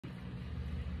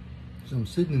So I'm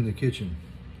sitting in the kitchen.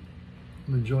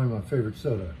 I'm enjoying my favorite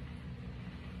soda.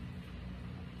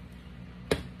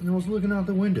 And I was looking out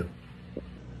the window.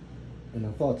 And I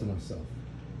thought to myself,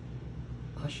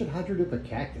 I should hydro dip a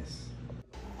cactus.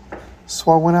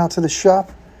 So I went out to the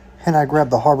shop and I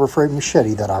grabbed the Harbor Freight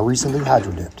machete that I recently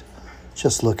hydro dipped.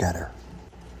 Just look at her.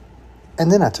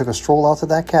 And then I took a stroll out to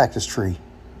that cactus tree.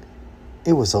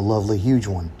 It was a lovely huge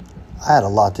one. I had a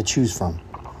lot to choose from.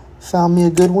 Found me a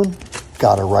good one,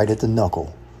 got her right at the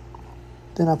knuckle.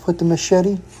 Then I put the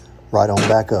machete right on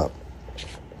back up.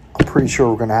 I'm pretty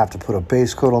sure we're gonna have to put a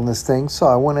base coat on this thing, so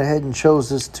I went ahead and chose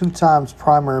this 2x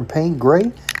primer and paint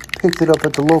gray. Picked it up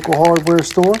at the local hardware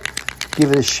store.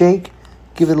 Give it a shake,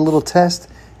 give it a little test,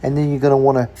 and then you're gonna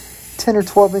wanna 10 or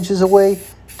 12 inches away,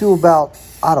 do about,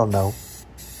 I don't know,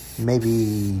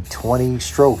 maybe 20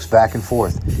 strokes back and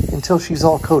forth until she's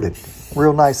all coated,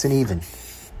 real nice and even.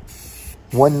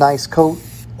 One nice coat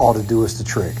ought to do us the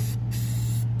trick.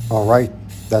 All right,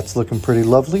 that's looking pretty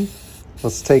lovely.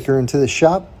 Let's take her into the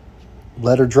shop,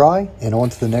 let her dry, and on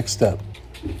to the next step.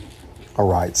 All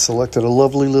right, selected a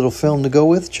lovely little film to go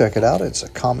with. Check it out, it's a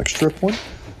comic strip one.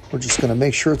 We're just gonna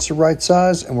make sure it's the right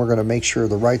size, and we're gonna make sure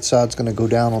the right side's gonna go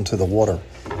down onto the water.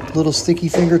 Little sticky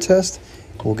finger test.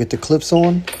 We'll get the clips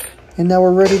on, and now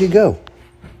we're ready to go.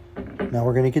 Now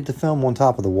we're going to get the film on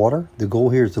top of the water. The goal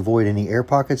here is to avoid any air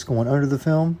pockets going under the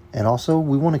film, and also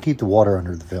we want to keep the water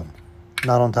under the film,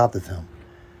 not on top of the film.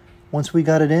 Once we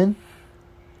got it in,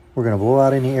 we're going to blow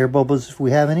out any air bubbles if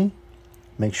we have any,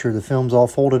 make sure the film's all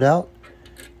folded out,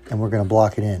 and we're going to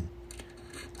block it in.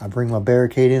 I bring my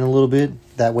barricade in a little bit,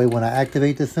 that way when I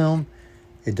activate the film,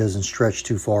 it doesn't stretch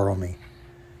too far on me.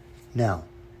 Now,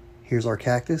 here's our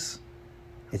cactus.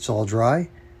 It's all dry.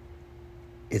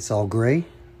 It's all gray.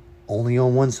 Only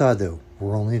on one side though.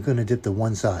 We're only going to dip the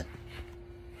one side.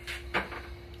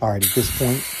 All right, at this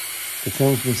point, the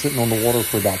film's been sitting on the water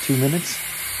for about 2 minutes,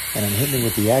 and I'm hitting it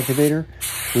with the activator,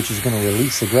 which is going to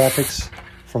release the graphics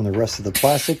from the rest of the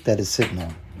plastic that it's sitting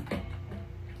on.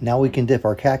 Now we can dip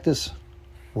our cactus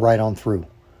right on through.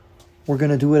 We're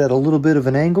going to do it at a little bit of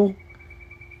an angle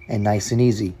and nice and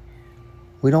easy.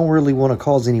 We don't really want to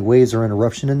cause any waves or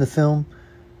interruption in the film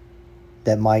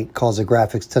that might cause the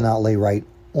graphics to not lay right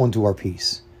onto our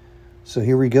piece. So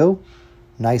here we go,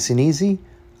 nice and easy.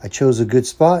 I chose a good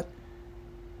spot,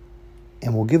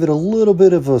 and we'll give it a little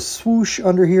bit of a swoosh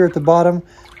under here at the bottom.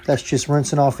 That's just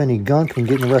rinsing off any gunk and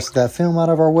getting the rest of that film out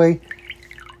of our way.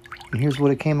 And here's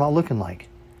what it came out looking like.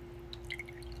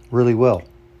 Really well.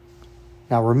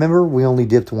 Now remember, we only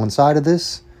dipped one side of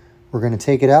this. We're going to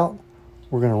take it out,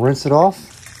 we're going to rinse it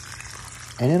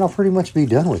off, and then I'll pretty much be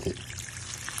done with it.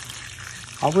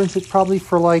 I'll rinse it probably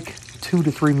for like 2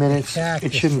 to 3 minutes.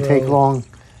 It shouldn't take long.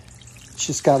 It's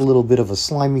just got a little bit of a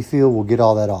slimy feel. We'll get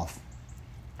all that off.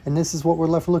 And this is what we're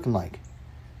left looking like.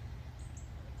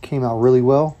 Came out really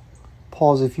well.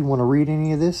 Pause if you want to read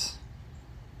any of this.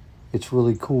 It's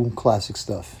really cool, classic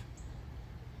stuff.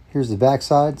 Here's the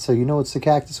backside, so you know it's the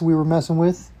cactus we were messing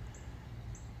with.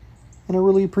 And I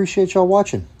really appreciate y'all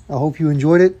watching. I hope you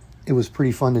enjoyed it. It was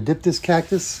pretty fun to dip this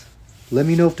cactus. Let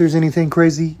me know if there's anything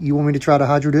crazy you want me to try to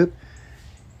hydro dip.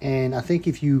 And I think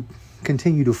if you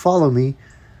continue to follow me,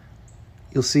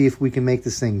 you'll see if we can make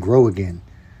this thing grow again.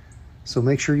 So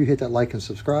make sure you hit that like and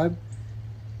subscribe.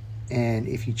 And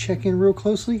if you check in real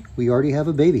closely, we already have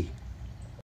a baby.